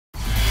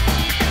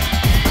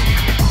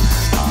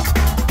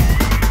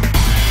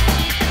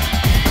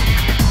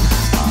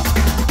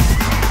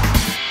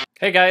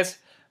Hey guys,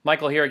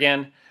 Michael here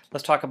again.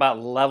 Let's talk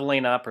about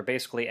leveling up, or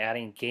basically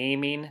adding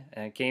gaming,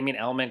 gaming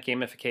element,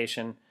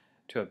 gamification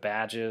to a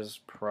badges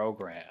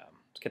program.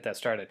 Let's get that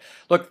started.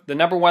 Look, the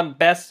number one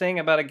best thing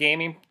about a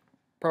gaming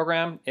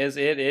program is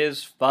it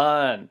is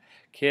fun.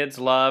 Kids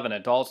love and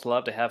adults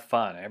love to have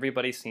fun.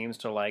 Everybody seems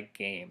to like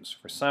games.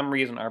 For some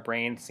reason, our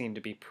brains seem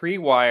to be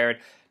pre-wired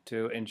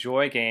to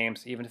enjoy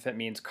games, even if it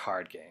means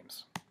card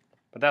games.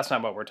 But that's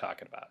not what we're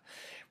talking about.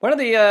 One of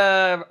the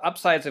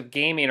upsides of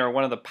gaming, or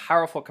one of the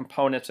powerful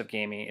components of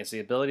gaming, is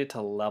the ability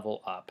to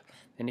level up.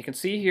 And you can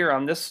see here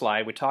on this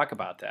slide, we talk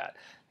about that.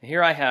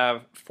 Here I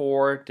have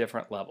 4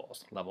 different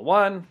levels. Level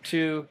 1,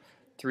 2,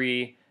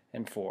 3,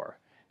 and 4.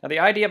 Now the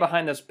idea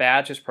behind this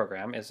badges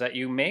program is that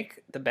you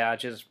make the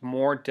badges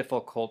more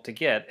difficult to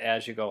get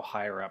as you go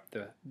higher up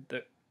the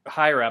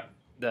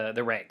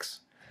ranks.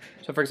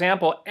 So for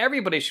example,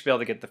 everybody should be able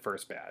to get the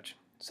first badge.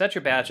 Set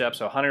your badge up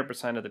so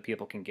 100% of the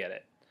people can get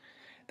it.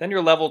 Then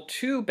your level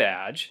 2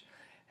 badge,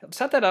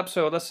 set that up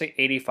so let's say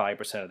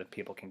 85% of the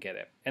people can get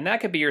it. And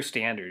that could be your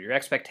standard. Your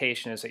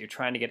expectation is that you're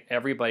trying to get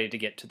everybody to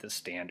get to the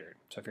standard.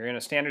 So if you're in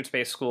a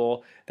standards-based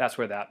school, that's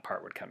where that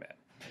part would come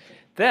in.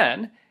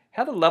 Then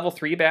have the level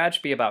 3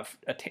 badge be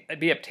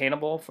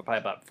obtainable by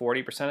about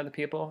 40% of the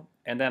people,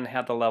 and then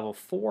have the level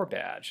 4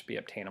 badge be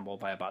obtainable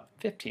by about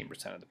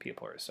 15% of the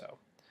people or so.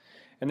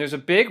 And there's a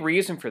big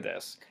reason for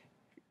this.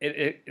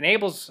 It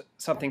enables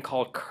something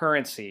called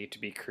currency to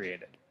be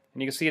created.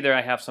 And you can see there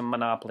I have some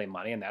monopoly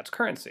money, and that's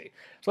currency.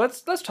 So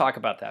let's talk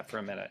about that for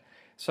a minute.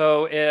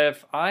 So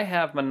if I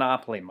have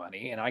monopoly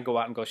money and I go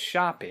out and go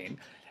shopping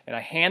and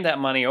I hand that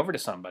money over to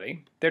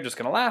somebody, they're just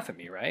going to laugh at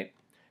me, right?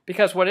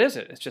 Because what is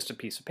it? It's just a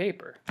piece of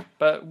paper.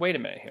 But wait a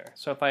minute here.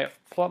 So if I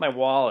pull out my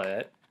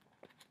wallet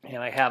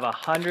and I have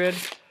 100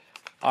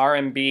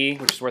 RMB,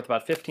 which is worth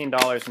about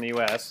 $15 in the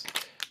US,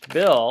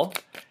 bill,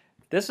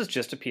 this is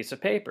just a piece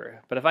of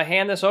paper. But if I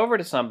hand this over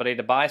to somebody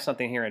to buy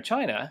something here in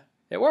China,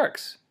 it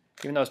works,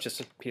 even though it's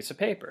just a piece of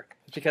paper.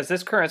 It's because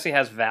this currency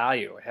has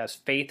value. It has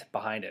faith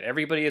behind it.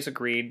 Everybody has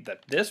agreed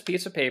that this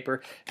piece of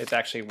paper is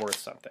actually worth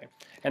something.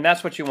 And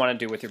that's what you want to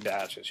do with your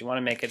badges. You want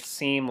to make it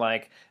seem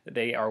like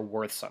they are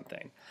worth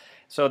something.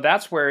 So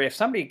that's where if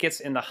somebody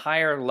gets in the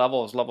higher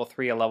levels, level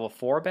 3 or level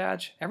 4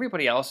 badge,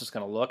 everybody else is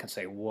going to look and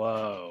say,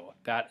 whoa,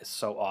 that is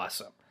so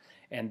awesome.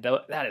 And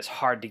that is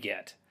hard to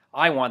get.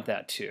 I want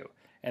that too.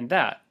 And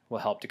that will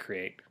help to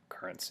create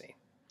currency.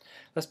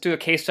 Let's do a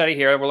case study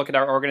here. We'll look at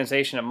our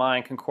organization at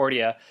mine,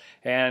 Concordia.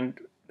 And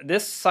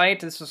this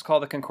site, this is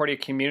called the Concordia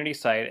Community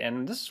Site.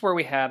 And this is where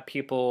we had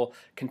people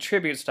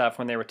contribute stuff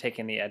when they were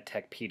taking the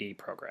EdTech PD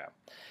program.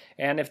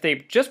 And if they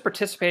just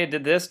participated,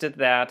 did this, did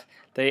that,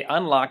 they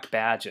unlocked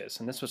badges.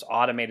 And this was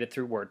automated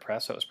through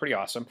WordPress, so it was pretty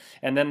awesome.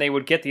 And then they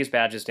would get these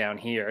badges down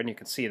here, and you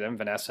can see them,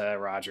 Vanessa,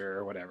 Roger,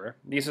 or whatever.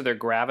 These are their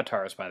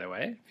gravatars, by the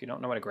way. If you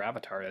don't know what a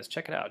gravatar is,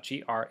 check it out,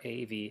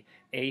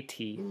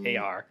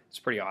 Gravatar. It's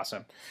pretty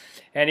awesome.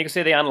 And you can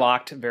see they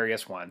unlocked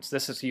various ones.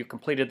 This is, you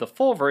completed the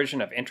full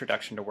version of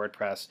Introduction to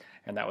WordPress,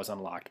 and that was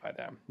unlocked by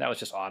them. That was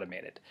just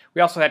automated.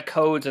 We also had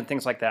codes and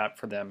things like that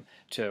for them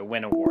to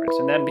win awards.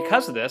 And then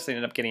because of this, they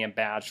ended up getting a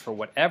badge for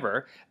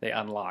whatever they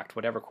unlocked,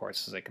 whatever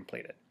courses they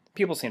completed.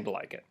 People seem to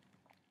like it.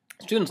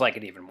 Students like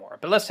it even more.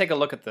 But let's take a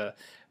look at the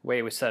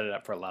way we set it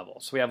up for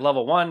levels. So we have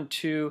level 1,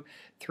 2,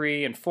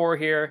 3, and 4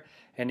 here.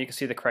 And you can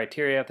see the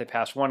criteria. If they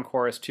passed 1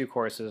 course, 2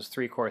 courses,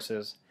 3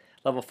 courses.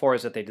 Level 4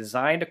 is that they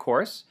designed a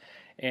course.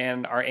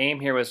 And our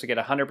aim here was to get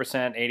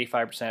 100%,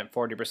 85%,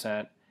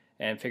 40%,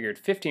 and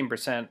figured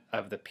 15%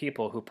 of the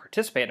people who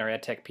participate in our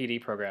EdTech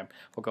PD program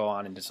will go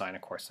on and design a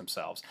course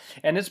themselves.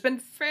 And it's been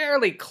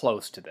fairly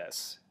close to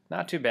this.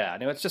 Not too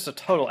bad. It's just a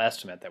total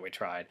estimate that we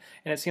tried,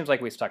 and it seems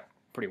like we stuck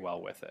pretty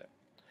well with it.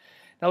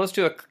 Now let's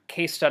do a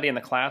case study in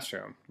the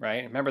classroom,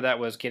 right? Remember that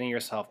was getting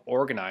yourself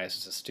organized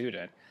as a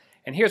student.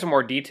 And here's a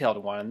more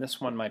detailed one, and this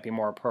one might be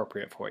more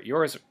appropriate for what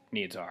your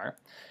needs are.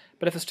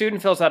 But if a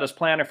student fills out his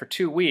planner for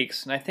 2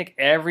 weeks, and I think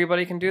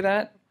everybody can do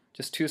that,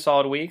 just 2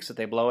 solid weeks, if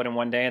they blow it in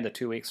one day and the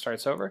 2 weeks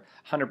starts over,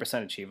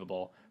 100%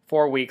 achievable.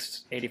 4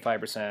 weeks,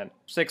 85%,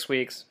 6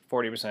 weeks,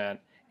 40%,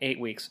 8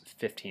 weeks,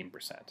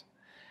 15%.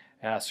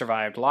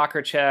 Survived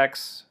locker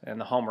checks,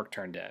 and the homework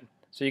turned in.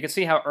 So you can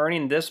see how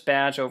earning this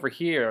badge over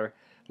here,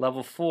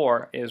 level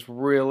 4, is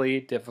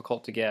really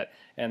difficult to get.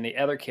 And the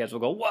other kids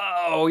will go,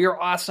 whoa,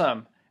 you're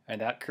awesome.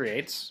 And that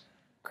creates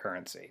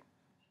currency.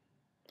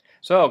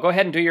 So go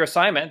ahead and do your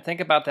assignment.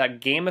 Think about that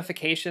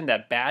gamification,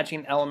 that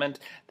badging element,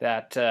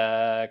 that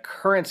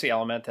currency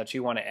element that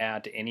you want to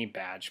add to any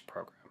badge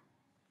program.